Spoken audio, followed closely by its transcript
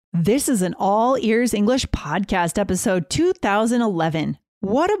This is an All Ears English podcast, episode 2011.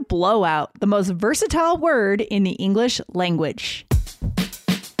 What a blowout, the most versatile word in the English language.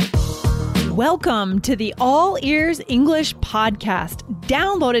 Welcome to the All Ears English podcast,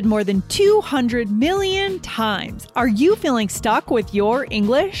 downloaded more than 200 million times. Are you feeling stuck with your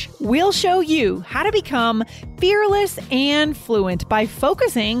English? We'll show you how to become fearless and fluent by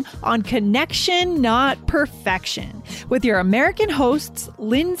focusing on connection, not perfection. With your American hosts,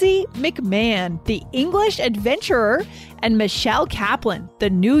 Lindsay McMahon, the English adventurer, and Michelle Kaplan,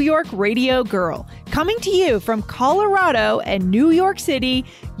 the New York radio girl, coming to you from Colorado and New York City,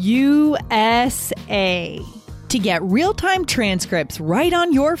 USA. To get real-time transcripts right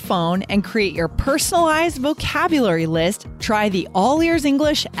on your phone and create your personalized vocabulary list, try the All Ears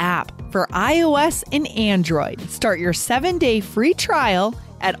English app for iOS and Android. Start your 7-day free trial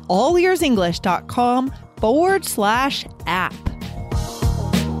at allearsenglish.com/app.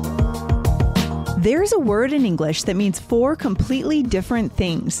 There's a word in English that means 4 completely different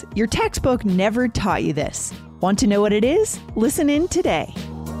things. Your textbook never taught you this. Want to know what it is? Listen in today.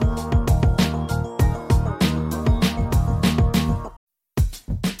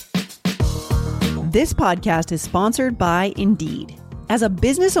 This podcast is sponsored by Indeed. As a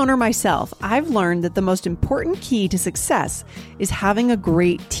business owner myself, I've learned that the most important key to success is having a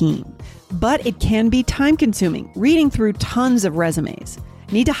great team. But it can be time-consuming, reading through tons of resumes.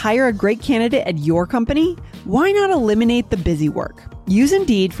 Need to hire a great candidate at your company? Why not eliminate the busy work? Use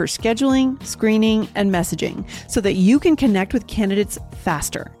Indeed for scheduling, screening, and messaging so that you can connect with candidates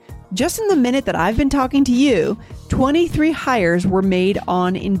faster. Just in the minute that I've been talking to you, 23 hires were made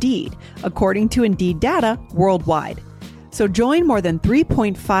on Indeed, according to Indeed data worldwide. So join more than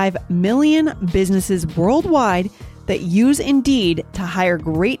 3.5 million businesses worldwide that use Indeed to hire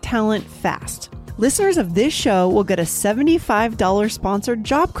great talent fast. Listeners of this show will get a $75 sponsored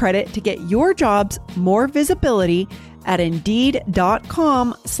job credit to get your jobs more visibility at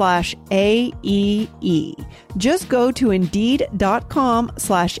Indeed.com/AEE. Just go to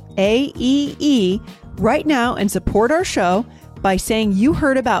Indeed.com/AEE right now and support our show by saying you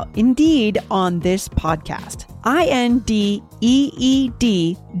heard about Indeed on this podcast.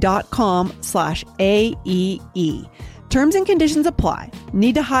 INDEED.com/AEE. Terms and conditions apply.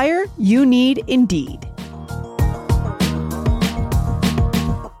 Need to hire? You need Indeed.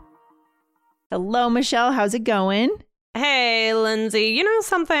 Hello, Michelle. How's it going? Hey, Lindsay. You know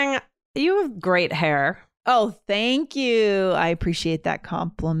something? You have great hair. Oh, thank you. I appreciate that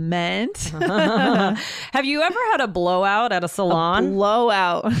compliment. Have you ever had a blowout at a salon? A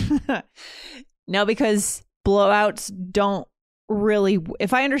blowout. No, because blowouts don't really,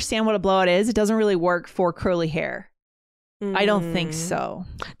 if I understand what a blowout is, it doesn't really work for curly hair. I don't think so.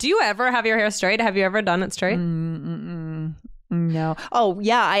 Do you ever have your hair straight? Have you ever done it straight? No. Oh,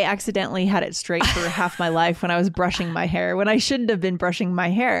 yeah. I accidentally had it straight for half my life when I was brushing my hair, when I shouldn't have been brushing my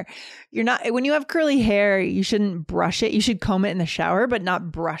hair. When you have curly hair, you shouldn't brush it. You should comb it in the shower, but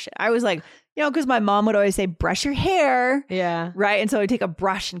not brush it. I was like, because my mom would always say, brush your hair. Yeah. Right. And so I'd take a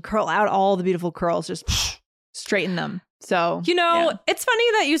brush and curl out all the beautiful curls, just straighten them. So, It's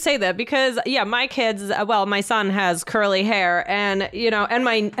funny that you say that because, my kids, my son has curly hair and,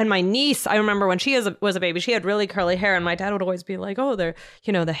 and my niece, I remember when she was a baby, she had really curly hair and my dad would always be like, oh, the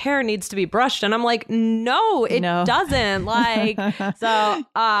hair needs to be brushed. And I'm like, no, it doesn't. Like, so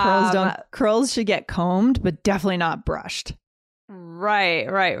curls should get combed, but definitely not brushed.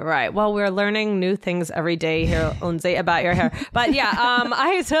 Right. Well, we're learning new things every day here, Lindsay, about your hair. But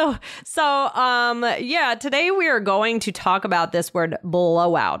today we are going to talk about this word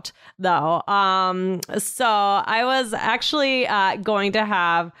blowout, though. So I was actually going to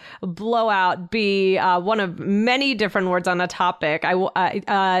have blowout be one of many different words on a topic.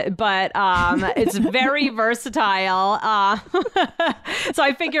 But it's very versatile. So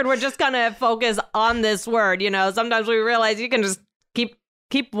I figured we're just going to focus on this word. Sometimes we realize you can just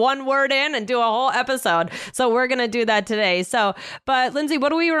keep one word in and do a whole episode. So we're going to do that today. But Lindsay, what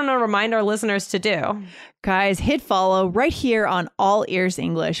do we want to remind our listeners to do? Guys, hit follow right here on All Ears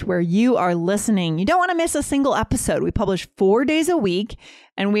English, where you are listening. You don't want to miss a single episode. We publish 4 days a week,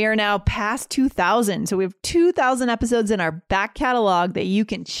 and we are now past 2,000. So we have 2,000 episodes in our back catalog that you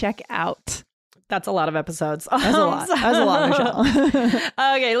can check out. That's a lot of episodes. That's a lot. That's a lot, Michelle.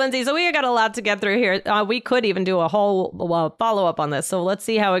 Okay, Lindsay, so we got a lot to get through here. We could even do a whole follow-up on this, so let's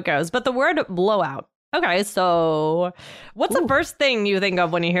see how it goes. But the word blowout. Okay, so what's the first thing you think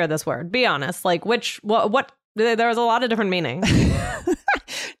of when you hear this word? Be honest. Like what there's a lot of different meanings.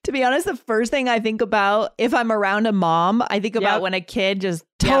 To be honest, the first thing I think about if I'm around a mom, I think about when a kid just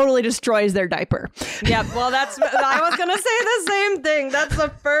totally destroys their diaper. Yep. Well, I was going to say the same thing. That's the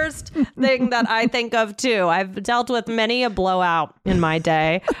first thing that I think of too. I've dealt with many a blowout in my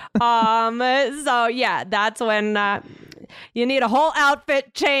day. So yeah, that's when you need a whole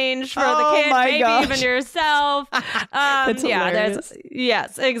outfit change for the kid, maybe even yourself. That's hilarious.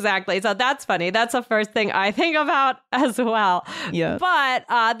 Yes, exactly. So that's funny. That's the first thing I think about as well. Yeah. But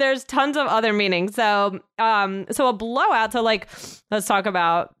there's tons of other meanings. So a blowout. So like, let's talk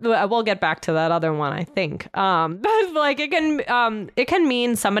about. We'll get back to that other one, I think. But like it can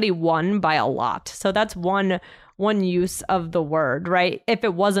mean somebody won by a lot. So that's one use of the word, right? If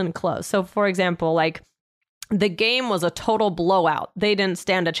it wasn't close. So for example, like, the game was a total blowout. They didn't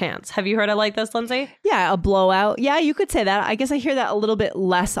stand a chance. Have you heard it like this, Lindsay? Yeah, a blowout. Yeah, you could say that. I guess I hear that a little bit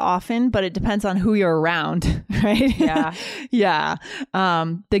less often, but it depends on who you're around, right? Yeah. Yeah.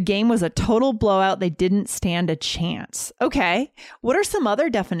 The game was a total blowout. They didn't stand a chance. Okay. What are some other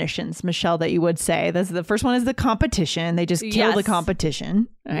definitions, Michelle, that you would say? The first one is the competition. They just killed the competition.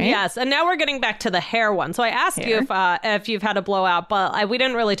 Right? Yes. And now we're getting back to the hair one. So I asked you if you've had a blowout, but we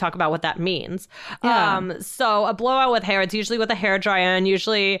didn't really talk about what that means. Yeah. So a blowout with hair, it's usually with a hair dryer and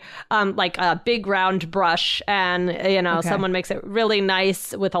usually like a big round brush. And, someone makes it really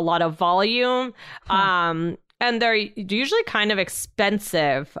nice with a lot of volume. And they're usually kind of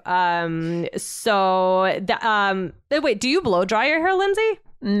expensive. Wait, do you blow dry your hair, Lindsay?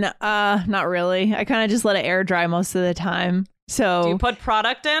 No, not really. I kind of just let it air dry most of the time. So do you put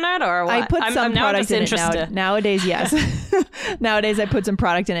product in it or what? I put some product in it nowadays. Yes. Nowadays I put some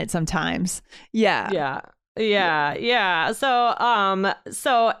product in it sometimes. Yeah. Yeah.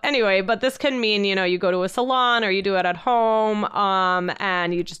 So anyway, but this can mean, you go to a salon or you do it at home,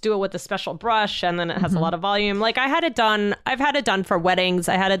 and you just do it with a special brush and then it has a lot of volume. Like I've had it done for weddings.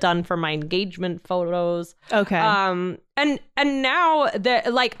 I had it done for my engagement photos. Okay. And now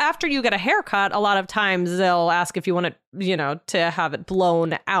like after you get a haircut, a lot of times they'll ask if you want it, to have it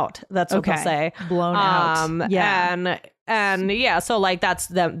blown out. That's what they'll say. Blown out. Yeah. And yeah, so like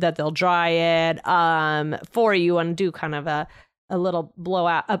that they'll dry it for you and do kind of a little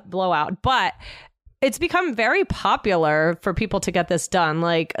blowout. But it's become very popular for people to get this done.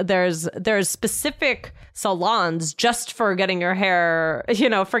 Like there's specific salons just for getting your hair,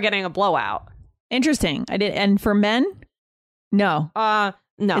 for getting a blowout. Interesting. And for men? No.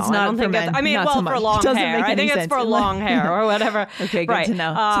 No, it's not I don't for think men. I mean, not well, so for much. long hair. I think it's sense. for long hair or whatever. Okay, good to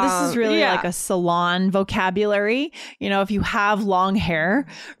know. So this is really like a salon vocabulary. If you have long hair,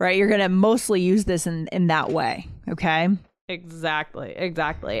 right, you're going to mostly use this in that way. Okay.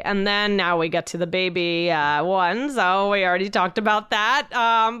 Exactly. And then now we get to the baby one. So we already talked about that.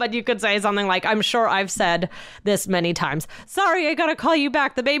 But you could say something like, I'm sure I've said this many times. Sorry, I got to call you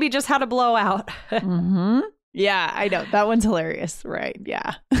back. The baby just had a blowout. Mm-hmm. Yeah, I know. That one's hilarious. Right.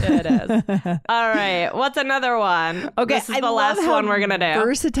 Yeah. It is. All right. What's another one? Okay. This is the last one we're going to do.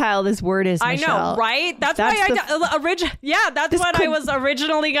 Versatile this word is, Michelle. I know, right? That's why I was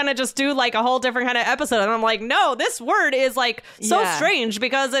originally going to just do like a whole different kind of episode. And I'm like, no, this word is like so strange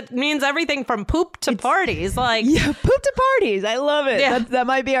because it means everything from poop to parties. Like, yeah, poop to parties. I love it. Yeah. That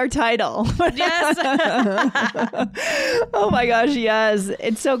might be our title. Yes. Oh my gosh. Yes.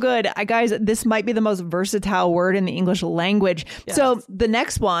 It's so good. Guys, this might be the most versatile word in the English language. Yes. So the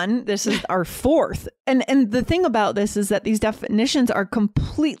next one, this is our fourth. And the thing about this is that these definitions are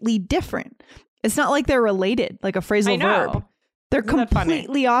completely different. It's not like they're related, like a phrasal verb. They're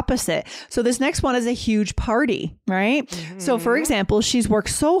completely opposite. So this next one is a huge party, right? Mm-hmm. So for example, she's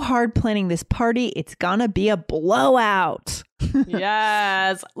worked so hard planning this party, it's gonna be a blowout.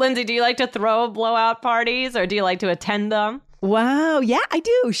 Yes. Lindsay, do you like to throw blowout parties or do you like to attend them? Wow. Yeah, I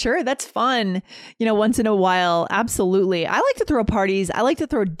do. Sure. That's fun. Once in a while. Absolutely. I like to throw parties. I like to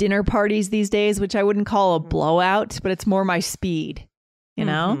throw dinner parties these days, which I wouldn't call a blowout, but it's more my speed. Yeah.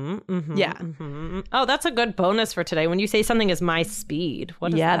 Mm-hmm. Oh, that's a good bonus for today. When you say something is my speed.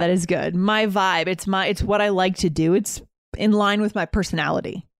 What is that? That is good. My vibe. It's what I like to do. It's in line with my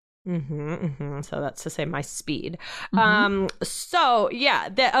personality. So that's to say my speed. So yeah,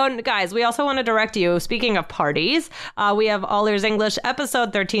 guys, we also want to direct you. Speaking of parties, we have All Ears English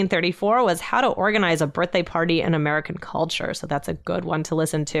episode 1334 was how to organize a birthday party in American culture. So that's a good one to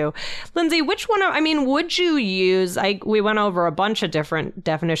listen to. Lindsay, which one? Would you use? We went over a bunch of different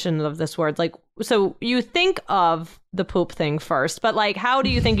definitions of this word. Like, so you think of the poop thing first, but like, how do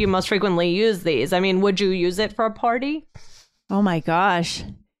you think you most frequently use these? Would you use it for a party? Oh my gosh.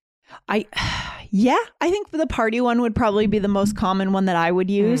 I think the party one would probably be the most common one that I would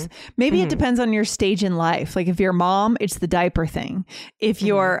use. Maybe it depends on your stage in life. Like if you're a mom, it's the diaper thing. If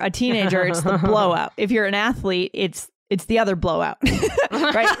you're a teenager, it's the blowout. If you're an athlete, it's the other blowout,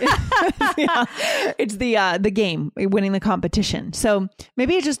 right? It's the game, winning the competition. So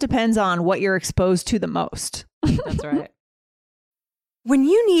maybe it just depends on what you're exposed to the most. That's right. When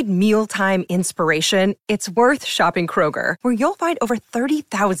you need mealtime inspiration, it's worth shopping Kroger, where you'll find over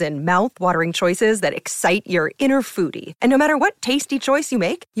 30,000 mouth-watering choices that excite your inner foodie. And no matter what tasty choice you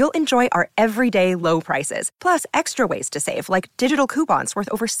make, you'll enjoy our everyday low prices, plus extra ways to save, like digital coupons worth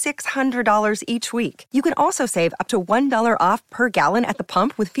over $600 each week. You can also save up to $1 off per gallon at the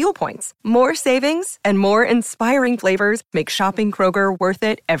pump with fuel points. More savings and more inspiring flavors make shopping Kroger worth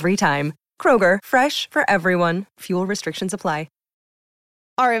it every time. Kroger, fresh for everyone. Fuel restrictions apply.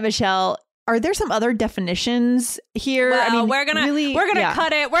 All right, Michelle, are there some other definitions here? Well, we're gonna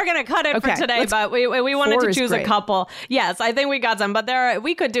cut it. We're gonna cut it for today, but we wanted to choose a couple. Yes, I think we got some, but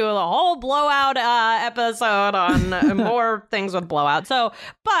we could do a whole blowout episode on more things with blowout. So,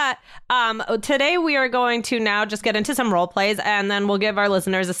 but today we are going to now just get into some role plays, and then we'll give our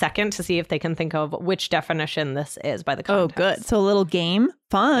listeners a second to see if they can think of which definition this is by the context. Oh, good. So a little game,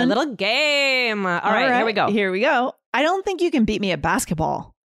 fun. A little game. All right, here we go. Here we go. I don't think you can beat me at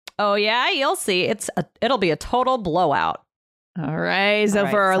basketball. Oh, yeah, you'll see. It'll be a total blowout. All right. So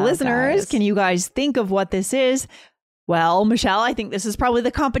for our listeners, can you guys think of what this is? Well, Michelle, I think this is probably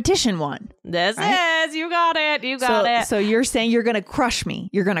the competition one. This is. You got it. You got it. So you're saying you're going to crush me.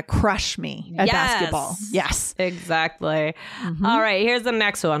 You're going to crush me at basketball. Yes. Exactly. All right. Here's the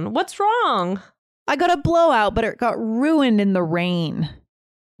next one. What's wrong? I got a blowout, but it got ruined in the rain.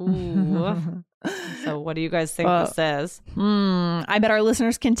 Ooh. So what do you guys think this is? I bet our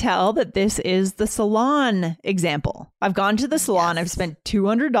listeners can tell that this is the salon example. I've gone to the salon. I've spent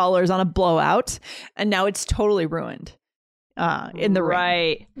 $200 on a blowout, and now it's totally ruined in the rain.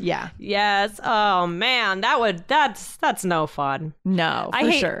 Right. Yeah. Yes. Oh man, that's no fun. No, I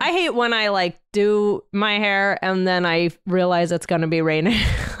hate when I do my hair and then I realize it's going to be raining.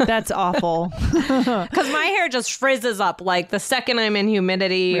 That's awful. Because my hair just frizzes up like the second I'm in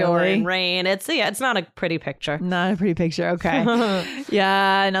humidity or in rain. It's not a pretty picture. Not a pretty picture. Okay.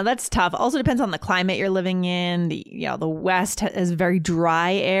 Yeah, no, that's tough. Also depends on the climate you're living in. The West has very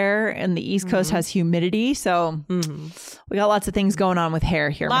dry air and the East Coast has humidity. So we got lots of things going on with hair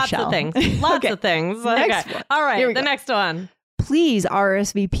here, Michelle. Lots of things. Lots of things. Next okay. one. All right. The next one. Please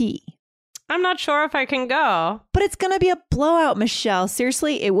RSVP. I'm not sure if I can go. But it's going to be a blowout, Michelle.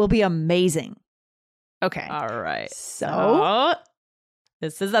 Seriously, it will be amazing. Okay. All right. So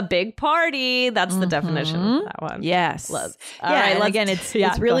this is a big party. That's the definition of that one. Yes. All right. Again, it's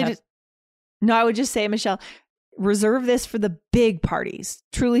really just... No, I would just say, Michelle, reserve this for the big parties,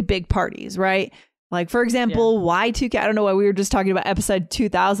 truly big parties, right? Like, for example, Y2K, I don't know why we were just talking about episode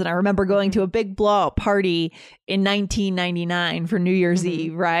 2000. I remember going to a big blowout party in 1999 for New Year's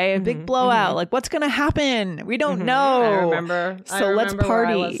Eve, right? A big blowout. Like, what's going to happen? We don't know. I remember. So let's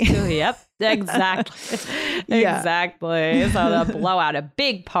party. Yep, exactly. Exactly. So the blowout, a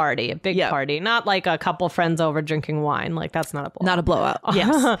big party, party. Not like a couple friends over drinking wine. Like, that's not a blowout. Not a blowout.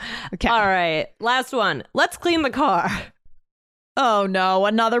 Yes. Okay. All right. Last one. Let's clean the car. Oh, no.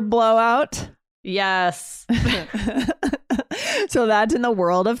 Another blowout. Yes. So that's in the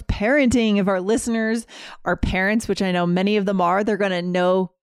world of parenting. If our listeners are parents, which I know many of them are, they're going to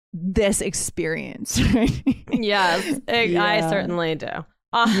know this experience. Right? Yes, I certainly do.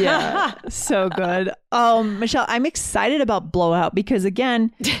 Yeah, so good. Michelle, I'm excited about Blowout because,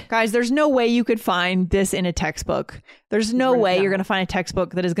 again, guys, there's no way you could find this in a textbook. There's no way you're going to find a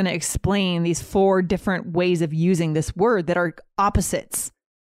textbook that is going to explain these 4 different ways of using this word that are opposites.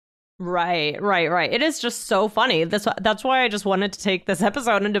 Right. It is just so funny. That's why I just wanted to take this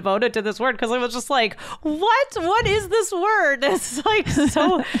episode and devote it to this word, because I was just like, what is this word? It's like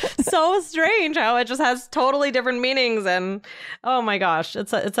so strange how it just has totally different meanings, and oh my gosh,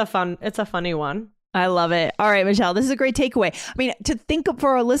 it's a funny one. I love it. All right, Michelle, this is a great takeaway. I mean, to think of for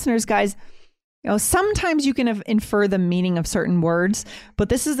our listeners, guys, sometimes you can infer the meaning of certain words, but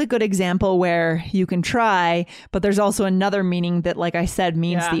this is a good example where you can try, but there's also another meaning that, like I said,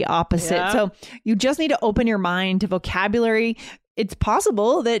 means the opposite. Yeah. So you just need to open your mind to vocabulary. It's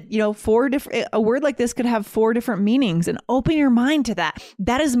possible that, a word like this could have 4 different meanings, and open your mind to that.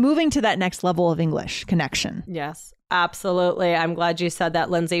 That is moving to that next level of English connection. Yes. Absolutely. I'm glad you said that,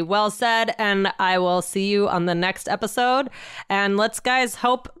 Lindsay. Well said. And I will see you on the next episode. And let's, guys,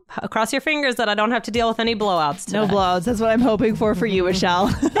 cross your fingers that I don't have to deal with any blowouts today. No blowouts. That's what I'm hoping for you, Michelle.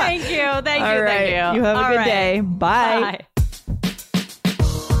 Thank you. All right. You have a good day. Bye.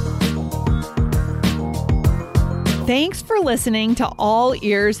 Thanks for listening to All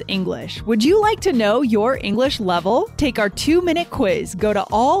Ears English. Would you like to know your English level? Take our 2-minute quiz. Go to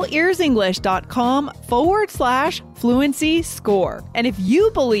allearsenglish.com/fluency score. And if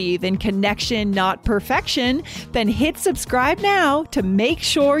you believe in connection, not perfection, then hit subscribe now to make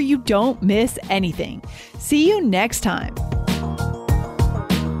sure you don't miss anything. See you next time.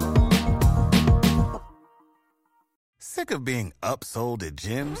 Sick of being upsold at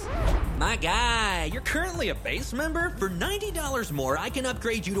gyms? My guy, you're currently a base member? For $90 more, I can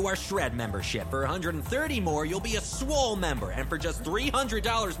upgrade you to our Shred membership. For $130 more, you'll be a Swole member. And for just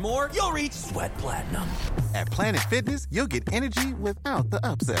 $300 more, you'll reach Sweat Platinum. At Planet Fitness, you'll get energy without the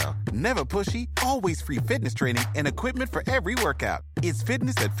upsell. Never pushy, always free fitness training and equipment for every workout. It's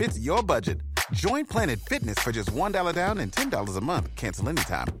fitness that fits your budget. Join Planet Fitness for just $1 down and $10 a month. Cancel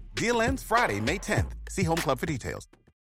anytime. Deal ends Friday, May 10th. See Home Club for details.